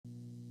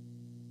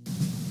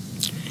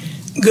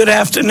Good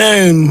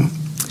afternoon.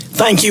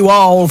 Thank you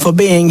all for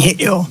being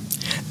here.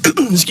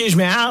 Excuse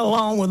me, I,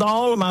 along with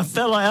all of my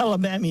fellow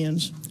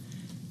Alabamians,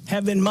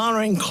 have been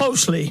monitoring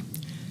closely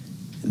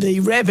the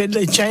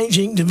rapidly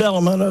changing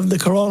development of the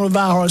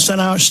coronavirus in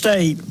our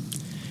state.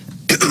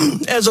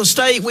 As a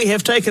state, we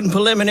have taken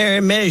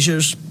preliminary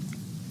measures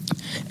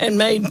and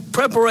made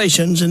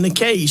preparations in the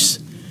case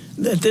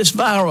that this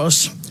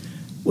virus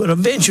would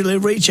eventually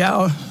reach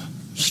our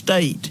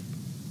state.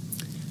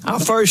 Our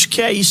first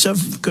case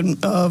of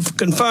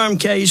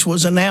confirmed case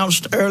was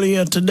announced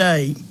earlier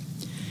today.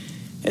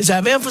 As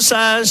I've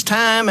emphasized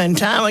time and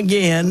time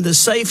again, the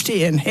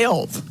safety and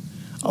health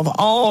of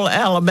all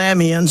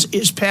Alabamians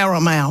is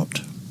paramount.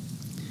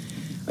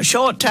 A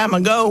short time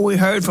ago, we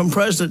heard from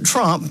President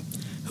Trump,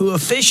 who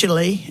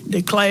officially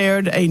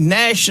declared a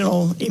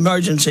national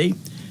emergency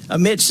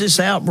amidst this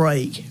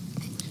outbreak.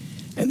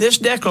 And this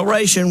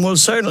declaration will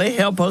certainly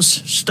help us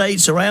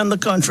states around the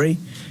country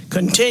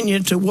continue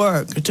to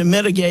work to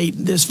mitigate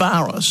this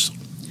virus.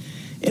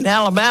 In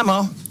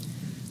Alabama,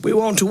 we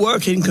want to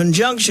work in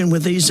conjunction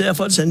with these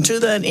efforts, and to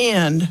that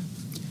end,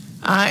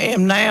 I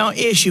am now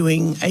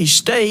issuing a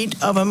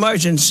state of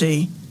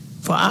emergency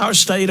for our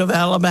state of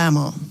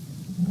Alabama.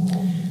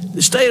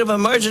 The state of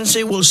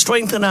emergency will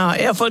strengthen our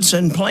efforts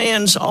and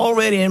plans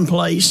already in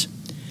place,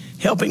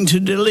 helping to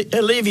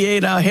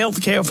alleviate our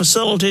healthcare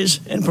facilities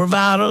and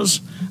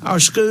providers, our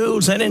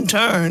schools, and in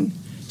turn,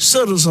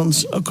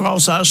 citizens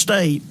across our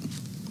state.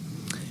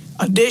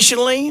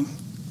 Additionally,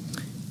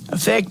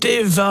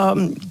 effective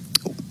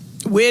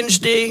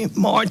Wednesday,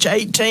 March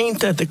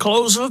 18th, at the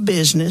close of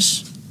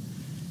business,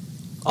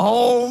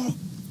 all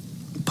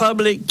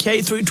public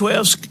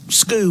K-12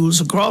 schools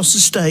across the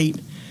state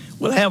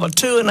will have a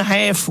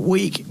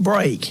 2.5-week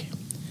break.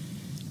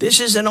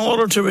 This is in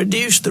order to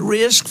reduce the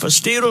risk for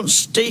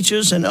students,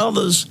 teachers, and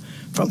others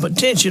from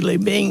potentially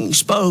being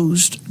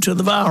exposed to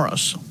the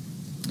virus.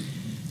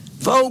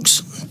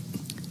 Folks,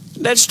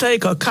 let's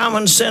take a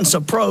common sense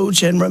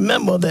approach and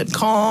remember that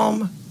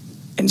calm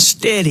and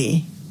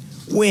steady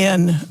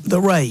win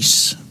the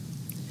race.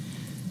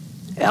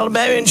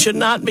 Alabamians should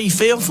not be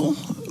fearful,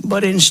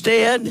 but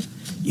instead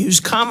use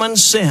common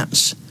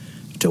sense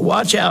to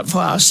watch out for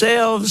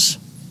ourselves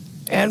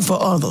and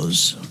for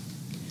others.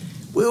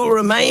 We will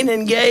remain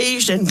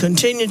engaged and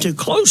continue to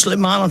closely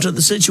monitor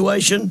the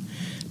situation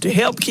to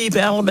help keep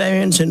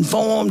Alabamians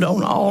informed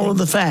on all of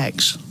the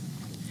facts.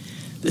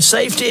 The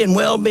safety and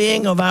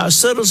well-being of our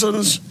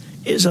citizens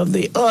is of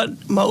the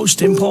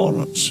utmost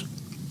importance.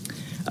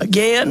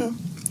 Again,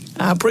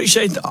 I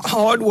appreciate the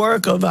hard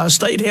work of our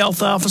State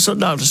Health Officer,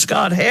 Dr.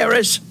 Scott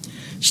Harris,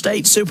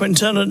 State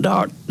Superintendent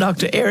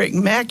Dr. Eric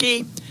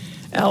Mackey,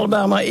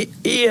 Alabama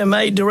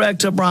EMA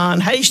Director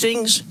Brian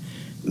Hastings,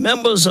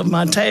 members of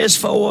my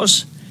task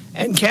force,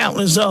 and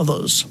countless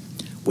others.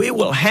 We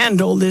will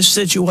handle this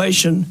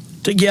situation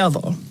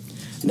together.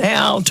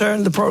 Now I'll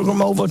turn the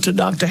program over to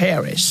Dr.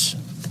 Harris.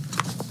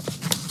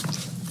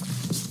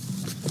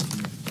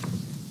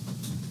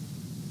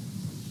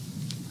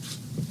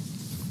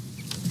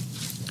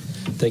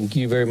 Thank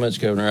you very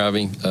much, Governor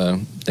Ivey.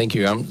 Thank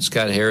you. I'm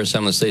Scott Harris.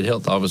 I'm the State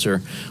Health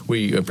Officer.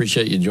 We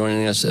appreciate you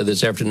joining us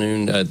this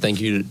afternoon. Thank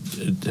you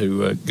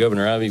to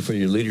Governor Ivey for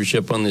your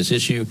leadership on this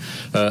issue.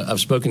 I've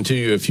spoken to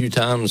you a few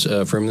times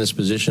from this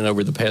position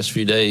over the past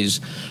few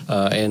days,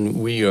 and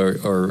we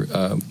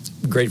are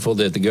grateful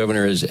that the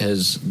governor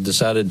has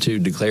decided to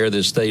declare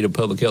this state of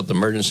public health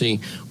emergency.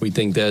 We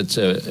think that's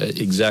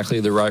exactly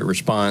the right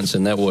response,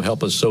 and that will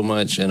help us so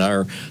much in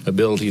our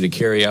ability to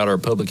carry out our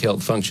public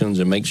health functions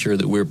and make sure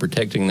that we're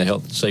protecting the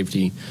health and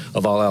safety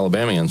of all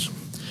Alabamians.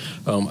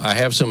 I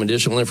have some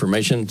additional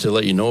information to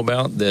let you know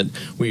about that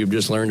we have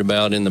just learned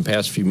about in the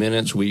past few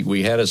minutes.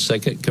 We had a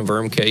second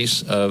confirmed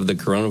case of the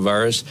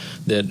coronavirus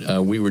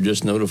that we were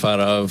just notified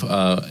of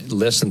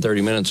less than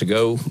 30 minutes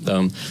ago.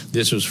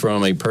 This was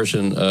from a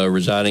person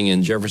residing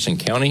in Jefferson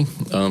County.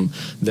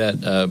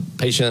 That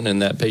patient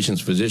and that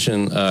patient's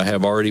physician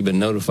have already been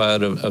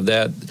notified of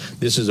that.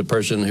 This is a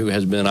person who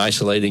has been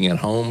isolating at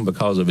home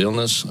because of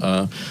illness.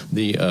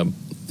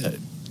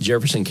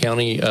 Jefferson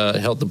County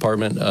Health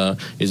Department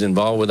is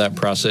involved with that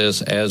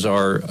process, as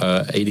are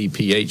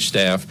ADPH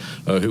staff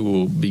who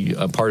will be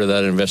a part of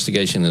that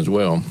investigation as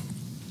well.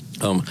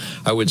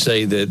 I would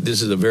say that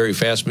this is a very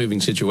fast-moving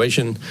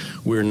situation.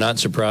 We're not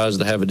surprised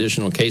to have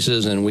additional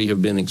cases, and we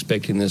have been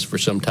expecting this for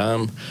some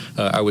time.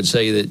 I would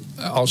say that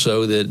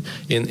also that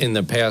in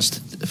the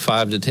past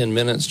 5 to 10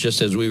 minutes,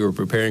 just as we were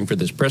preparing for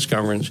this press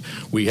conference,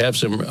 we have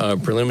some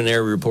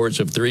preliminary reports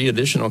of 3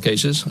 additional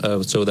cases,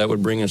 so that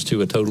would bring us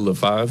to a total of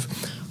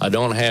 5. I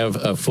don't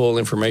have full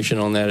information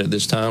on that at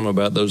this time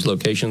about those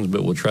locations,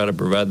 but we'll try to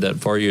provide that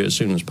for you as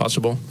soon as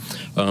possible.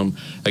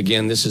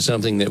 Again, this is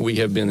something that we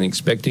have been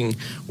expecting.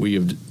 We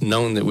have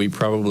known that we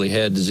probably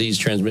had disease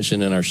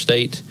transmission in our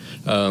state,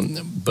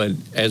 but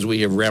as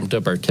we have ramped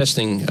up our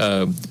testing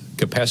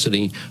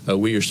capacity,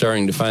 we are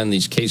starting to find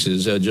these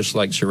cases just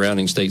like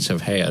surrounding states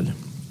have had.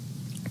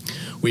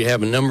 We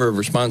have a number of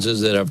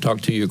responses that I've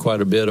talked to you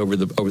quite a bit over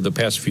the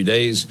past few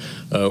days.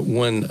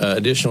 One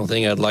additional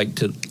thing I'd like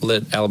to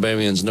let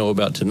Alabamians know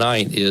about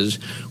tonight is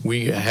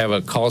we have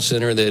a call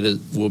center that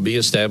will be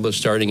established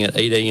starting at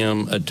 8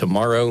 a.m.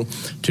 Tomorrow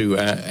to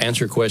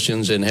answer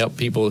questions and help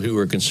people who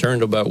are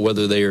concerned about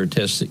whether they are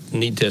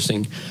need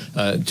testing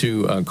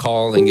to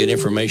call and get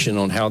information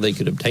on how they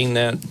could obtain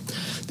that.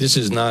 This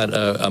is not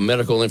a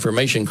medical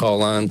information call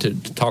line to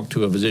talk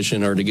to a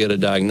physician or to get a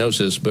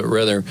diagnosis, but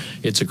rather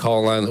it's a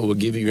call line that will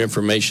give you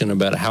information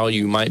about how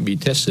you might be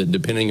tested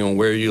depending on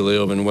where you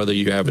live and whether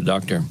you have a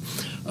doctor.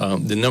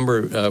 The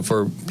number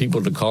for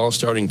people to call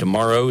starting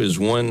tomorrow is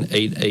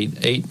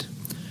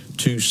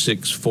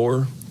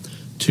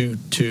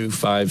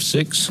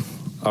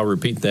 1-888-264-2256. I'll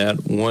repeat that,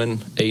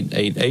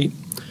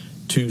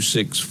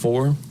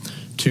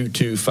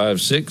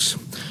 1-888-264-2256.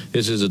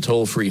 This is a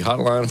toll-free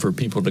hotline for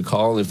people to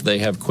call if they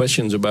have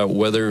questions about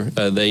whether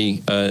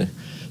they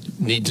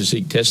need to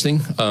seek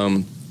testing.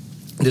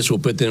 This will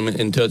put them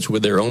in touch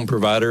with their own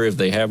provider if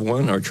they have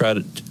one, or try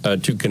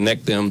to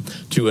connect them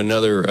to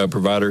another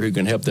provider who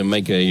can help them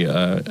make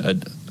a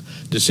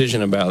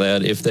decision about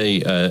that if they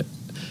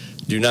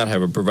do not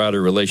have a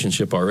provider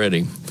relationship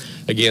already.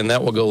 Again,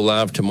 that will go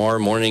live tomorrow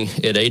morning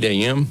at 8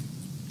 a.m.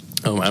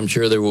 I'm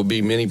sure there will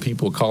be many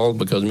people called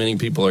because many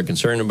people are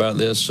concerned about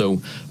this,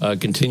 so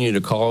continue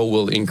to call.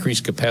 We'll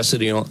increase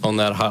capacity on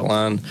that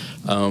hotline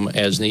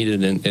as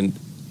needed, and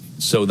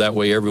so that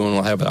way everyone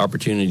will have an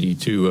opportunity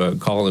to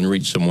call and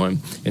reach someone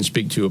and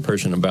speak to a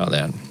person about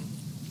that.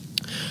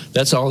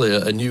 That's all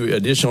the new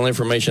additional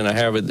information I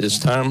have at this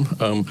time.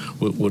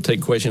 We'll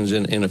take questions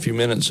in a few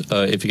minutes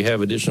if you have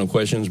additional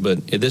questions, but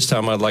at this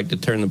time I'd like to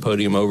turn the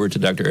podium over to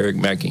Dr. Eric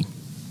Mackey.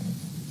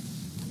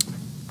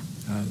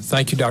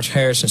 Thank you, Dr.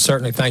 Harris, and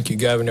certainly thank you,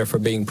 Governor, for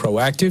being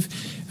proactive.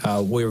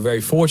 We were very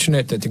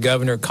fortunate that the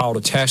Governor called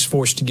a task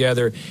force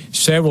together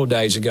several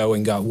days ago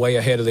and got way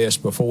ahead of this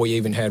before we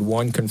even had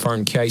one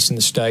confirmed case in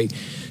the state.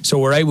 So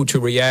we're able to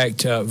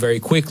react very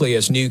quickly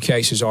as new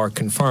cases are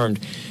confirmed.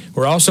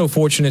 We're also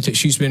fortunate that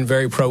she's been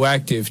very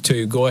proactive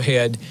to go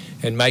ahead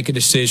and make a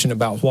decision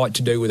about what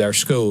to do with our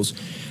schools.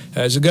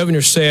 As the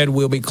Governor said,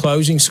 we'll be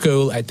closing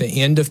school at the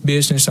end of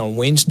business on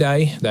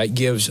Wednesday. That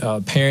gives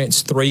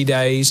parents 3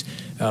 days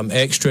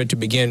extra to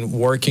begin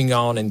working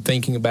on and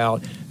thinking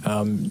about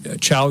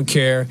child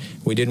care.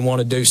 We didn't want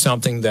to do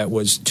something that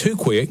was too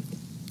quick,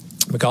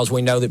 because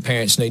we know that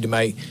parents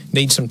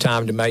need some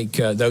time to make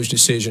those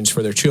decisions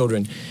for their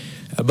children.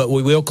 But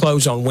we will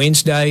close on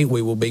Wednesday.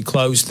 We will be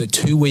closed the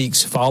 2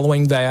 weeks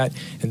following that,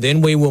 and then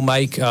we will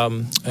make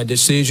a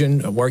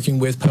decision, working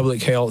with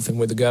public health and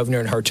with the Governor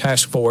and her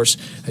task force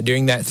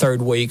during that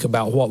 3rd week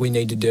about what we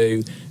need to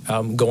do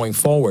going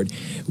forward.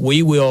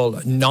 We will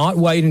not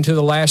wait until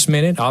the last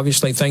minute.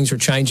 Obviously, things are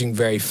changing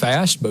very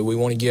fast, but we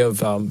want to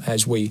give,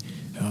 as we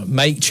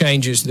make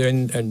changes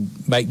then and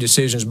make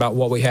decisions about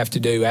what we have to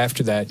do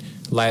after that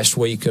last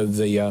week of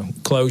the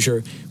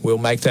closure, we'll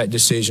make that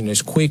decision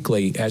as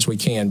quickly as we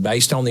can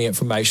based on the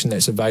information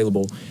that's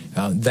available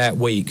that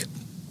week.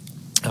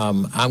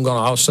 I'm going to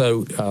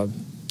also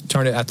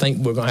turn it, I think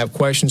we're going to have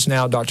questions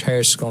now. Dr.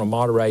 Harris is going to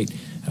moderate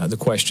the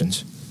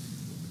questions.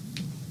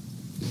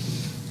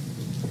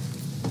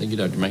 Thank you,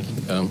 Dr. Mackey.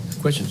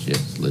 Questions?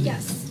 Yes, Lydia.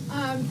 Yes.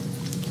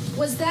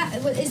 Is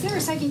there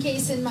a second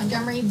case in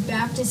Montgomery?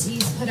 Baptist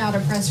East put out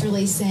a press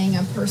release saying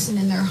a person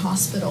in their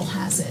hospital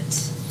has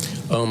it.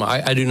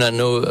 I do not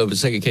know of a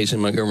second case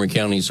in Montgomery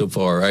County so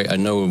far. I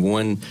know of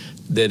one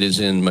that is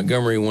in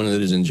Montgomery, one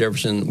that is in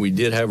Jefferson. We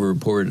did have a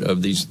report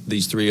of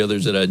these 3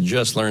 others that I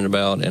just learned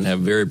about and have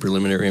very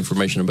preliminary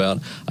information about.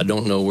 I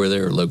don't know where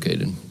they're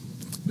located.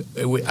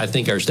 I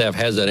think our staff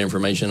has that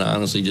information. I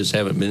honestly just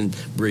haven't been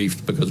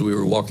briefed because we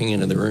were walking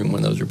into the room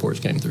when those reports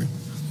came through.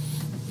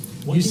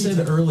 You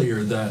said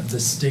earlier that the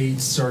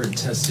state started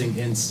testing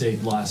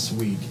in-state last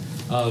week.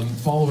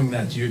 Following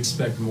that, do you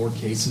expect more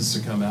cases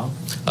to come out?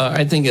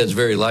 I think that's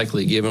very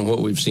likely given what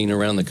we've seen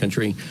around the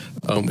country.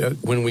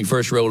 When we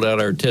first rolled out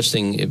our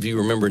testing, if you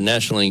remember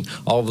nationally,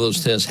 all of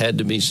those tests had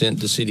to be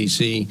sent to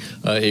CDC.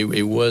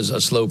 It was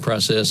a slow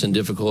process and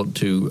difficult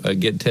to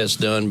get tests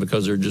done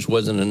because there just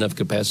wasn't enough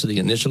capacity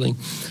initially.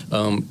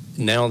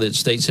 Now that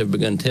states have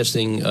begun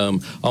testing,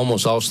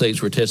 almost all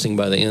states were testing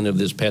by the end of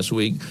this past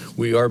week.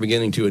 We are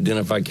beginning to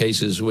identify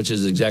cases, which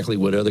is exactly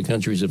what other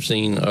countries have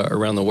seen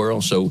around the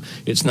world. So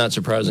it's not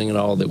surprising at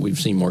all that we've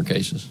seen more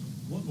cases.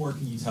 What more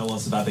can you tell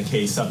us about the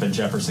case up in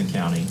Jefferson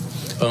County?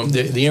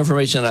 The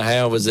information I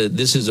have is that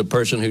this is a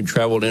person who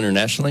traveled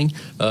internationally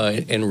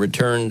and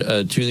returned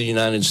to the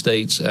United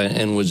States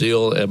and was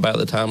ill about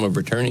the time of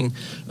returning.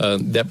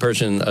 That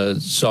person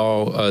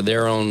saw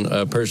their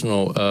own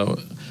personal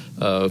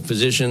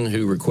physician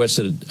who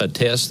requested a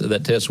test.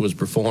 That test was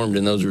performed,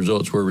 and those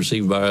results were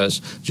received by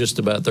us just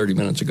about 30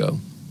 minutes ago.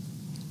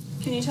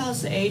 Can you tell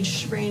us the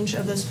age range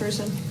of this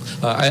person?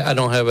 I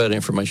don't have that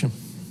information.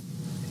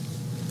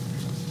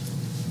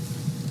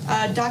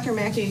 Dr.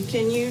 Mackey,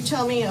 can you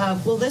tell me,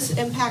 will this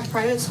impact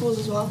private schools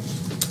as well?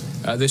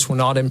 This will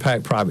not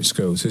impact private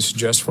schools. This is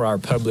just for our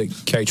public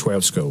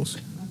K-12 schools.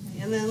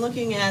 Okay. And And then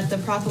looking at the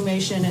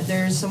proclamation,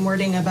 there's some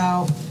wording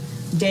about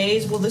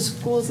days. Will the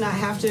schools not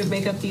have to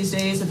make up these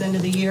days at the end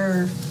of the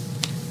year?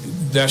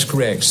 That's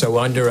correct. So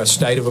under a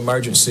state of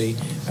emergency,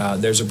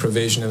 there's a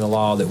provision in the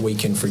law that we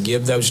can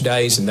forgive those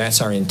days, and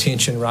that's our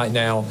intention right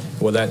now.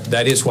 Well,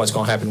 that is what's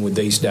going to happen with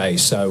these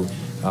days. So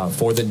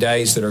for the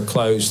days that are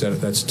closed,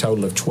 that's a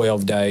total of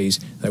 12 days.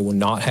 They will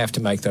not have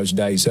to make those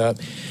days up.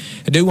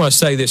 I do want to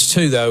say this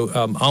too, though,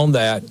 on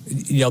that,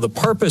 the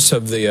purpose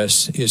of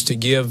this is to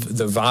give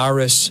the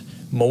virus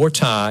more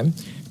time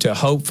to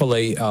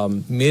hopefully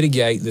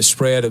mitigate the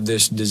spread of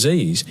this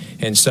disease.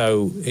 And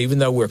so even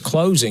though we're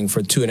closing for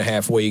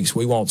 2.5 weeks,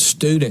 we want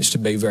students to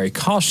be very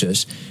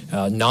cautious,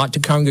 not to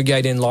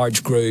congregate in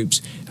large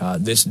groups.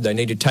 They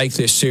need to take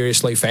this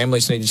seriously.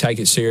 Families need to take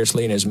it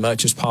seriously, and as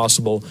much as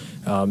possible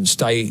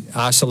stay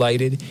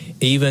isolated,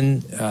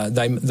 even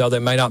though they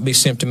may not be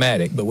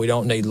symptomatic. But we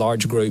don't need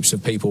large groups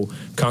of people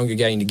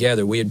congregating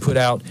together. We had put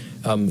out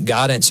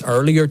guidance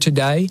earlier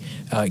today,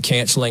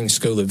 canceling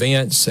school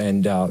events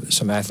and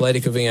some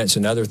athletic events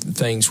and other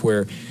things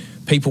where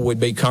people would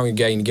be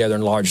congregating together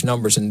in large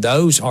numbers, and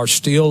those are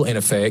still in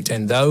effect,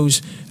 and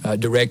those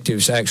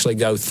directives actually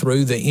go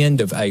through the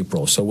end of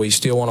April. So we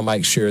still want to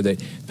make sure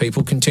that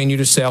people continue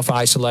to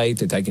self-isolate,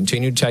 that they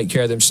continue to take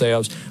care of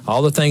themselves.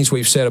 All the things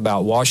we've said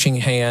about washing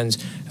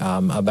hands,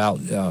 about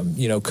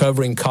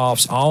covering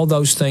coughs, all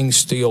those things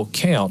still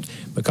count,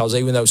 because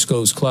even though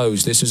schools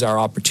closed, this is our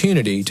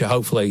opportunity to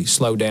hopefully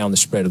slow down the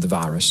spread of the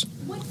virus.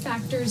 What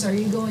factors are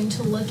you going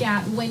to look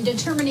at when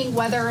determining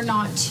whether or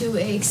not to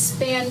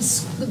expand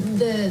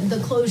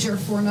the closure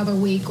for another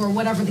week or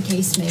whatever the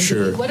case may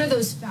Sure. be? What are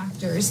those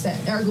factors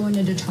that are going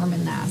to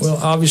determine that? Well,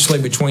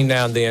 obviously, between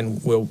now and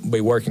then, we'll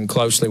be working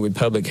closely with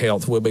public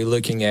health. We'll be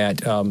looking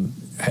at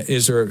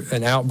is there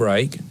an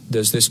outbreak?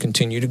 Does this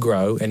continue to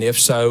grow? And if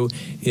so,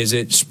 is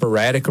it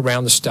sporadic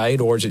around the state,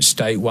 or is it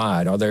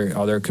statewide?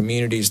 Are there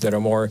communities that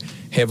are more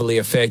heavily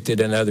affected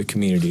than other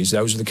communities?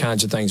 Those are the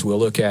kinds of things we'll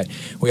look at.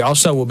 We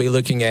also will be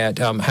looking at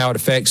how it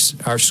affects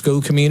our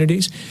school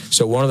communities.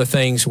 So one of the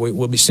things,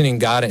 we'll be sending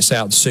guidance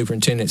out to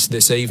superintendents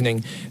this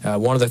evening.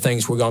 One of the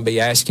things we're going to be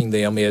asking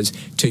them is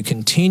to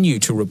continue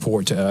to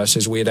report to us,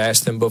 as we had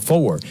asked them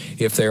before,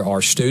 if there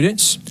are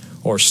students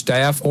or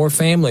staff or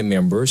family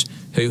members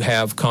who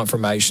have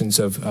confirmations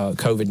of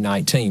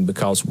COVID-19,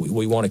 because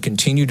we want to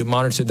continue to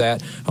monitor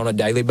that on a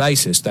daily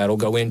basis. That'll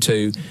go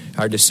into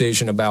our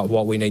decision about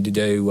what we need to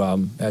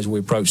do as we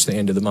approach the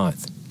end of the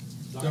month.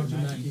 Dr.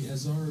 Mackey,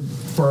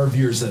 for our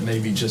viewers that may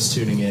be just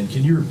tuning in,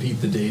 can you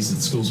repeat the days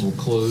that schools will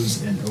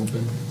close and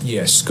open?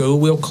 Yes, school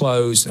will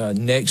close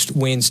next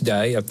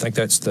Wednesday. I think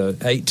that's the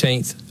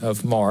 18th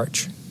of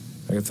March.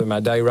 I got my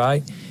day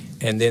right.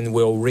 And then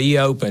we'll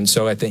reopen.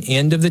 So at the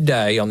end of the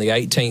day, on the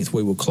 18th,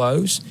 we will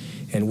close,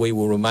 and we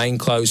will remain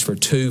closed for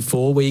 2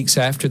 full weeks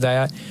after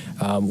that,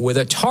 with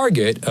a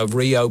target of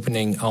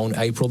reopening on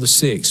April the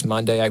 6th,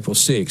 Monday, April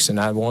 6th. And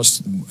I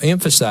want to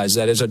emphasize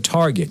that as a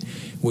target.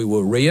 We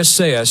will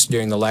reassess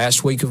during the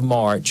last week of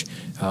March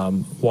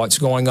what's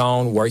going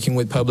on, working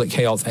with public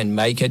health, and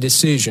make a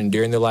decision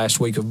during the last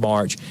week of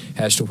March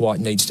as to what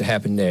needs to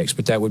happen next.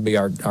 But that would be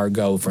our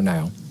goal for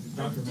now.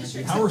 Dr.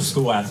 Mackey, how are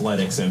school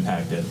athletics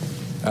impacted?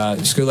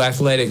 School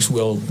athletics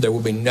there will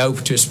be no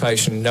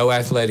participation, no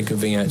athletic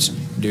events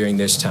during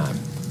this time.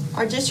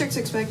 Are districts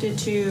expected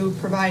to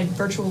provide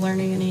virtual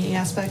learning in any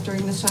aspect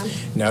during this time?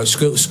 No,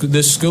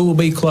 this school will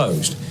be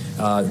closed.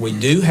 We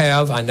do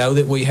have, I know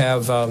that we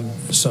have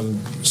some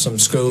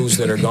schools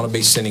that are going to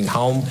be sending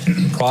home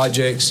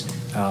projects.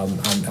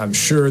 I'm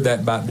sure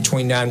that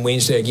between now and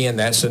Wednesday, again,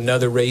 that's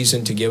another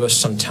reason to give us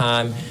some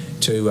time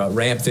to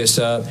ramp this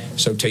up.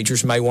 So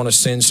teachers may want to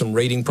send some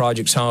reading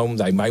projects home.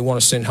 They may want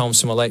to send home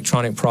some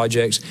electronic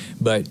projects,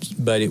 but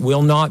it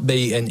will not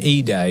be an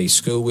E-day.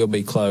 School will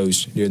be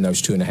closed during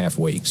those 2.5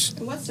 weeks.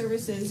 And what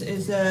services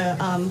is the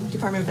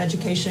Department of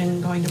Education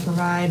going to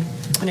provide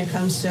when it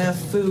comes to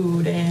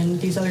food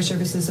and these other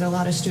services that a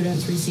lot of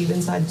students receive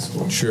inside the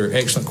school? Sure,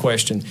 excellent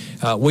question.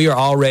 We are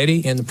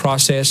already in the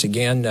process.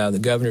 Again, the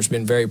governor's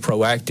been very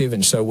proactive,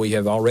 and so we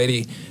have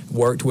already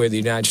worked with the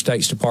United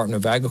States Department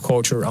of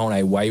Agriculture on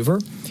a waiver.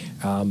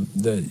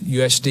 The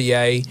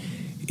USDA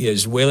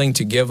is willing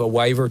to give a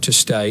waiver to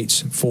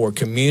states for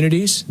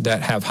communities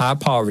that have high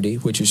poverty,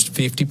 which is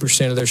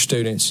 50% of their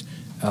students,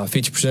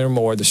 50% or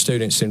more of the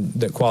students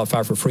that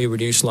qualify for free or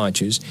reduced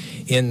lunches.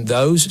 In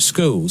those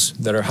schools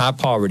that are high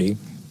poverty,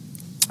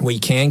 we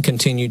can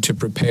continue to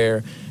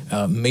prepare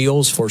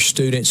meals for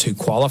students who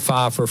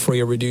qualify for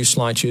free or reduced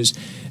lunches.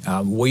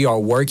 We are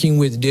working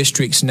with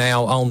districts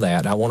now on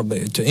that. I want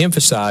to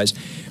emphasize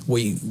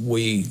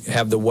we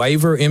have the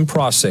waiver in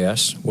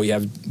process.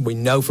 We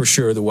know for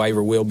sure the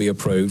waiver will be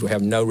approved. We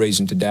have no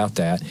reason to doubt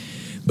that.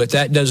 But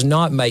that does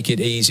not make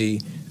it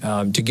easy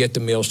to get the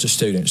meals to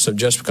students. So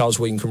just because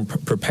we can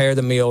prepare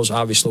the meals,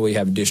 obviously we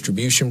have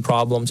distribution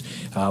problems.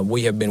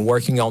 We have been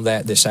working on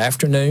that this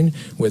afternoon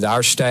with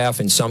our staff.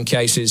 In some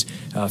cases,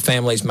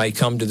 families may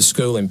come to the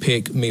school and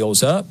pick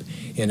meals up.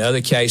 In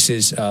other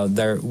cases,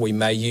 we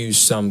may use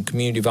some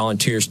community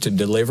volunteers to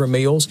deliver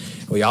meals.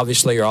 We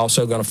obviously are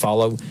also going to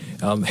follow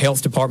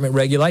health department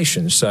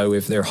regulations. So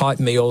if they're hot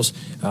meals,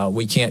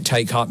 we can't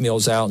take hot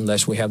meals out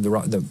unless we have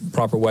the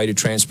proper way to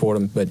transport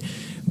them.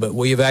 But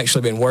we have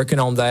actually been working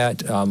on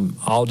that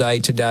all day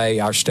today.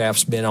 Our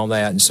staff's been on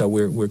that, and so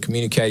we're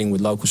communicating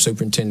with local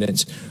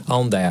superintendents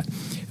on that.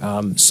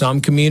 Some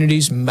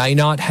communities may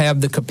not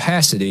have the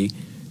capacity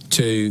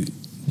to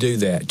do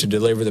that, to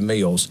deliver the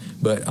meals,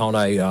 but on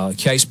a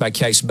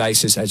case-by-case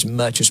basis, as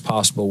much as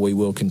possible, we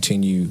will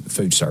continue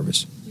food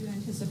service. Do you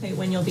anticipate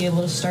when you'll be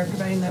able to start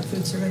providing that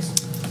food service?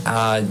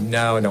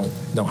 No, I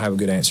don't have a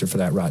good answer for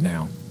that right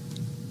now.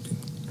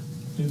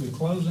 Do the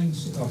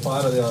closings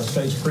apply to the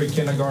state's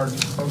pre-kindergarten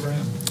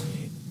program?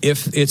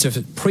 If it's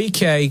a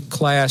pre-K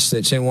class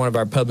that's in one of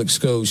our public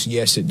schools,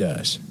 yes, it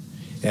does.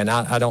 And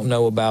I don't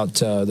know about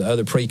the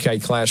other pre-K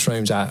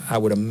classrooms. I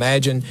would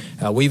imagine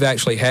we've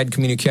actually had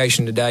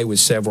communication today with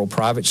several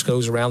private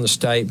schools around the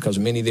state because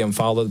many of them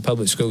follow the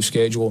public school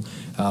schedule.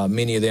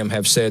 Many of them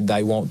have said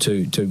they want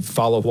to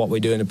follow what we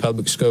do in the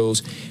public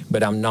schools,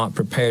 but I'm not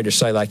prepared to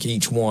say like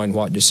each one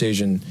what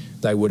decision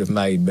they would have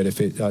made. But if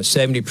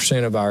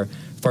 70% of our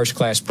first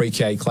class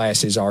pre-K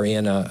classes are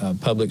in a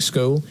public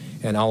school,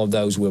 and all of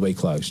those will be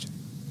closed.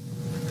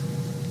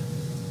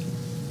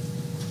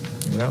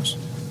 Anyone else?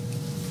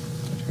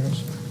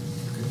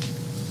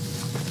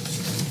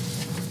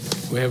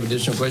 We have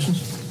additional questions?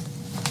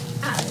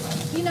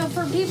 You know,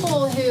 for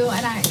people who,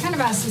 and I kind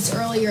of asked this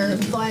earlier,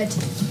 but,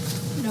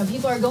 you know,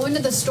 people are going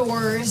to the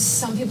stores.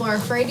 Some people are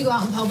afraid to go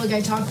out in public.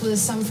 I talked with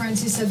some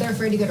friends who said they're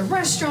afraid to go to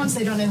restaurants.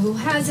 They don't know who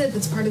has it.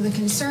 That's part of the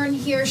concern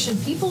here.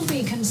 Should people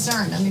be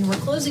concerned? I mean, we're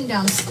closing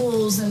down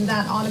schools, and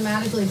that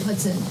automatically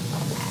puts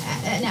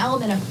an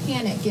element of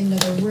panic into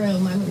the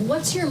room. I mean,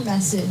 what's your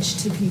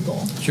message to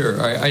people?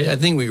 Sure. I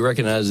think we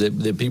recognize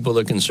that people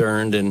are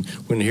concerned, and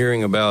when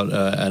hearing about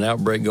an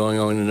outbreak going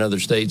on in other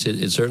states,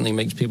 it certainly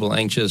makes people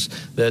anxious.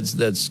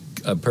 That's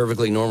a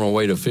perfectly normal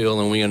way to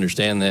feel, and we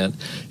understand that.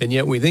 And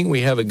yet we think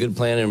we have a good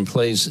plan in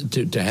place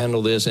to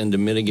handle this and to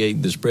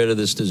mitigate the spread of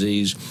this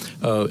disease.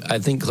 I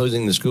think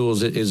closing the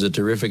schools is a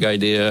terrific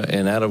idea,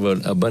 and out of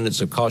an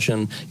abundance of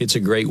caution, it's a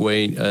great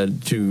way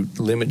to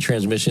limit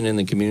transmission in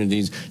the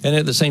communities. And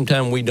at the same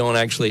time, we don't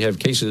actually have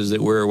cases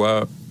that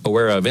we're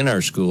aware of in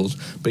our schools,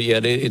 but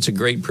yet it's a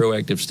great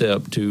proactive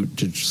step to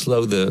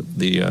slow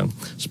the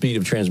speed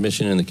of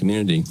transmission in the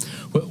community.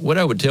 What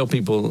I would tell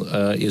people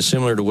is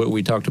similar to what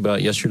we talked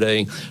about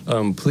yesterday.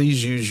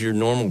 Please use your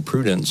normal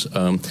prudence.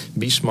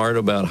 Be smart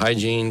about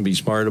hygiene, be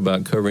smart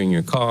about covering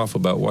your cough,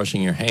 about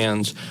washing your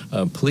hands.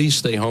 Please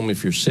stay home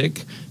if you're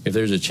sick. If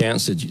there's a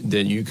chance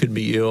that you could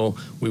be ill,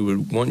 we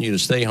would want you to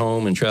stay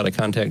home and try to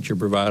contact your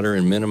provider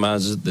and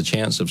minimize the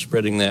chance of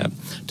spreading that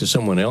to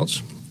someone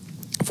else.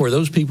 For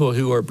those people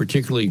who are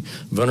particularly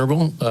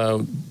vulnerable,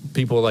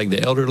 people like the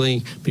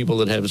elderly, people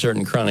that have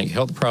certain chronic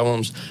health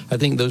problems, I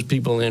think those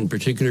people in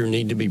particular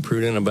need to be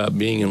prudent about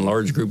being in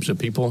large groups of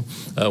people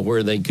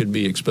where they could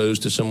be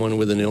exposed to someone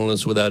with an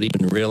illness without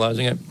even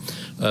realizing it.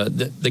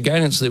 The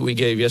guidance that we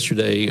gave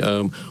yesterday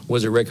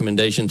was a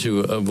recommendation to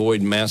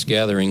avoid mass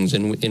gatherings,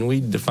 and we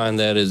define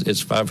that as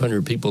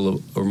 500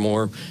 people or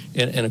more.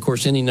 And of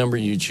course, any number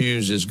you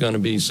choose is going to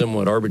be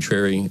somewhat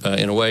arbitrary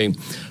in a way.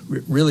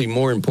 Really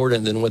more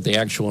important than what the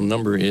actual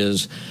number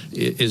is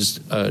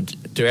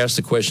to ask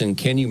the question,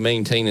 can you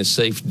maintain a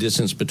safe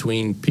distance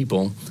between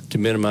people to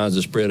minimize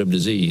the spread of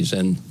disease?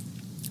 And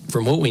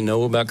from what we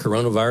know about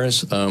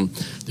coronavirus,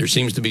 there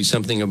seems to be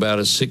something about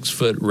a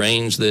 6-foot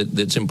range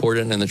that's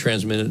important in the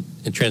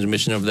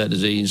transmission of that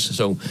disease.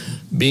 So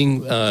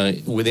being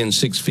within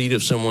 6 feet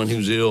of someone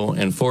who's ill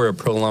and for a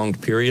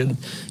prolonged period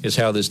is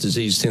how this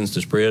disease tends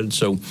to spread.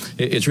 So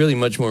it's really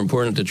much more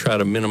important to try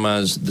to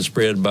minimize the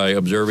spread by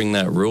observing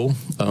that rule.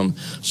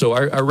 So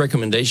our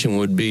recommendation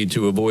would be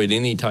to avoid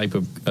any type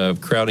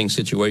of crowding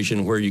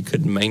situation where you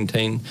couldn't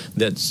maintain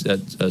that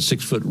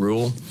 6-foot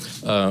rule.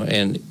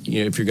 And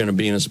if you're going to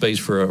be in a space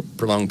for a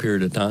prolonged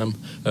period of time,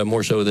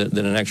 more so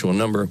than an actual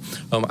number.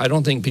 I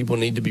don't think people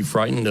need to be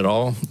frightened at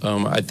all.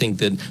 I think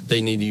that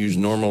they need to use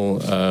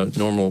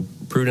normal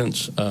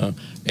prudence,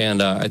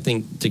 and I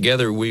think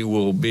together we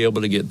will be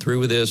able to get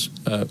through this.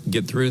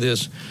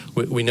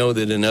 We know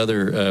that in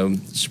other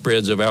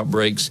spreads of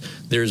outbreaks,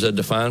 there's a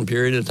defined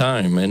period of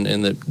time,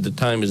 and the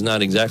time is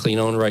not exactly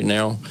known right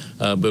now,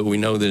 but we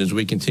know that as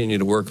we continue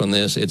to work on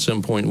this, at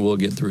some point we'll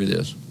get through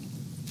this.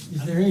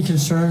 Is there any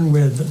concern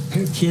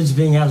with kids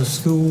being out of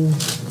school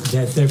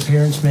that their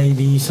parents may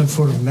be some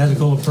sort of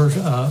medical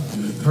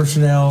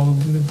personnel,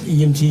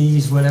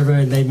 EMTs, whatever,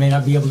 and they may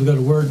not be able to go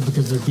to work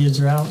because their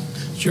kids are out?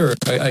 Sure.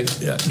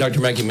 Dr.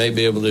 Mackey may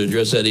be able to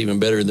address that even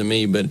better than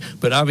me,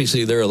 but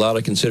obviously there are a lot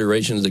of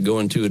considerations that go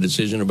into a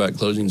decision about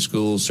closing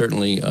schools.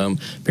 Certainly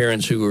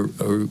parents who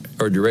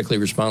are directly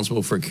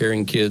responsible for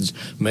caring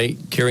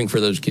for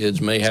those kids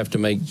may have to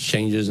make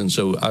changes, and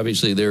so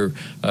obviously there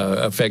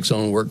are effects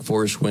on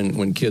workforce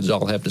when kids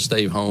all have to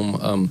stay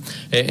home.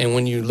 And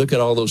when you look at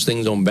all those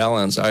things on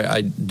balance,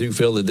 I do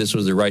feel that this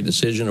was the right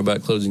decision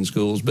about closing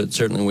schools, but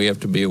certainly we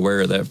have to be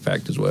aware of that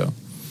fact as well.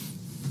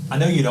 I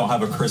know you don't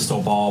have a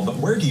crystal ball, but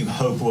where do you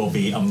hope we'll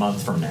be a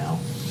month from now?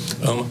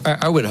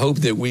 I would hope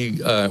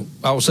that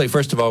I will say,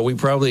 first of all, we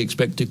probably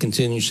expect to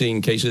continue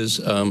seeing cases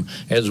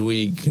as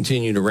we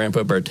continue to ramp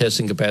up our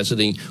testing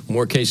capacity.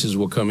 More cases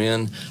will come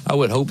in. I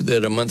would hope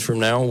that a month from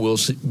now we'll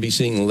be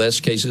seeing less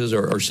cases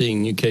or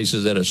seeing new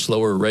cases at a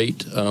slower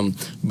rate.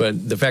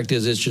 But the fact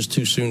is, it's just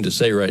too soon to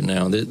say right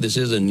now. This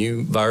is a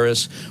new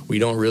virus. We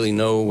don't really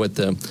know what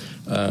the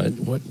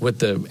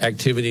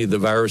activity of the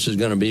virus is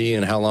going to be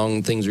and how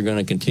long things are going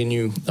to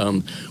continue.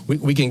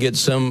 We can get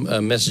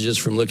some messages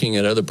from looking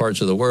at other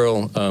parts of the world.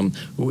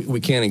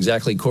 We can't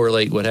exactly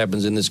correlate what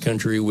happens in this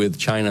country with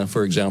China,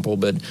 for example,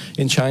 but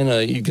in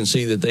China you can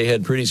see that they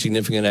had pretty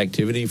significant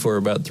activity for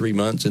about 3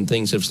 months, and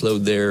things have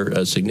slowed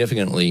there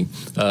significantly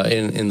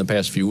in the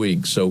past few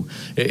weeks. So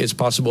it's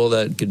possible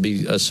that could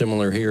be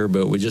similar here,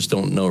 but we just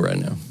don't know right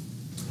now.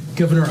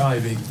 Governor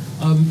Ivey,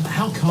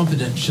 how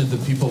confident should the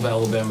people of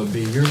Alabama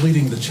be? You're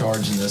leading the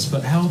charge in this,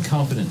 but how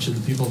confident should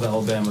the people of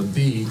Alabama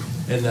be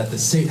in that the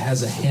state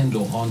has a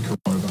handle on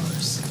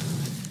coronavirus?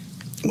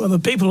 Well, the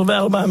people of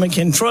Alabama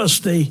can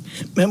trust the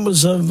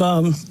members of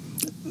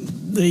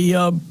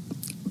the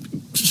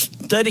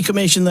study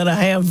commission that I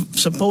have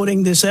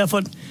supporting this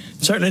effort,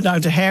 certainly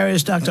Dr.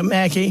 Harris, Dr.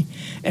 Mackey,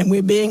 and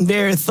we're being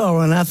very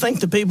thorough. And I think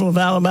the people of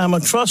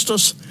Alabama trust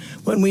us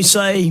when we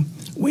say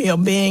we are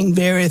being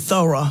very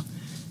thorough.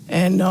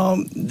 And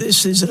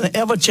this is an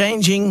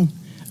ever-changing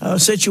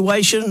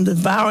situation. The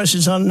virus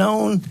is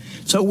unknown,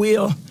 so we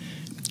are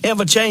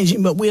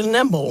ever-changing, but we're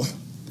nimble,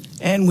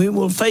 and we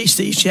will face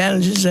these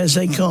challenges as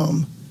they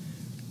come.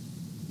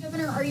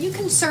 Governor, are you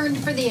concerned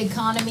for the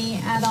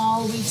economy at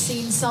all? We've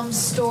seen some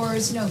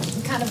stores,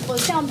 kind of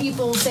close down.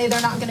 People say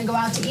they're not going to go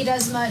out to eat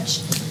as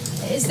much.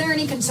 Is there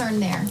any concern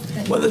there?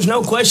 Well, there's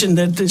no question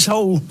that this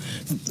whole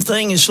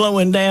thing is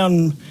slowing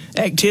down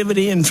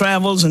activity and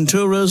travels and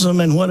tourism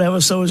and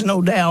whatever, so there's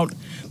no doubt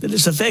that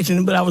it's affecting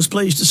it. But I was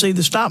pleased to see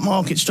the stock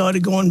market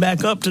started going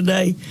back up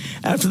today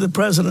after the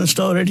president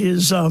started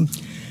his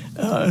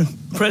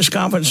press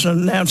conference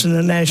announcing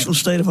a national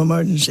state of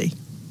emergency.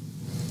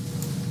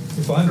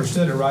 If I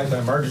understood it right, the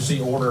emergency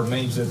order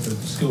means that the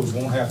schools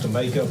won't have to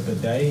make up the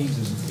days.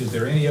 Is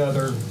there any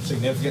other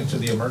significance to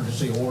the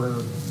emergency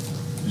order?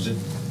 Is it?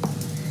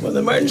 Well, the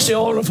emergency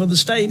order for the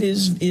state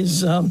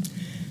is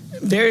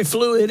very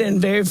fluid and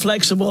very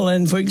flexible.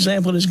 And, for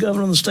example, as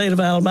governor of the state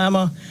of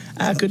Alabama,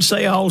 I could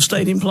say all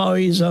state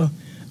employees are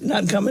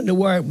not coming to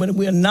work, but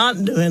we're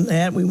not doing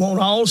that. We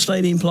want all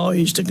state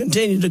employees to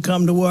continue to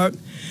come to work.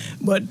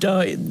 But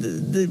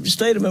the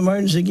state of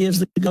emergency gives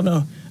the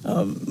governor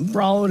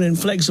broad and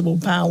flexible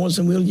powers,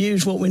 and we'll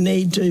use what we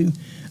need to in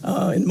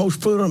the most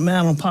prudent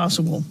manner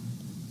possible.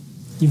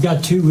 You've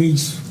got 2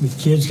 weeks with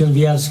kids going to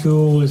be out of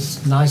school.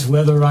 It's nice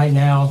weather right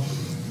now.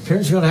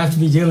 Parents are going to have to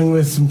be dealing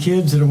with some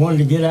kids that are wanting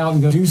to get out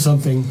and go do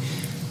something.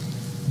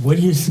 What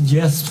do you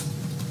suggest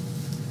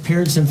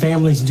parents and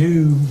families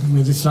do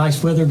with this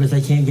nice weather, but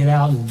they can't get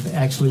out and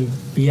actually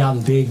be out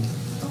in big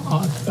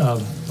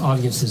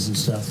audiences and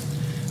stuff?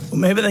 Well,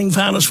 maybe they can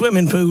find a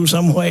swimming pool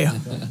somewhere.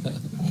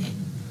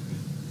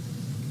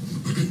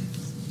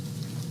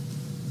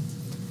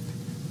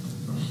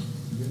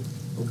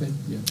 Okay,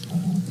 yeah.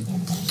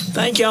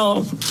 Thank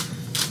y'all.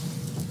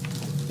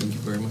 Thank you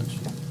very much.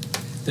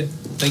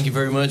 Thank you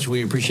very much.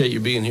 We appreciate you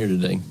being here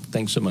today.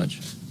 Thanks so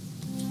much.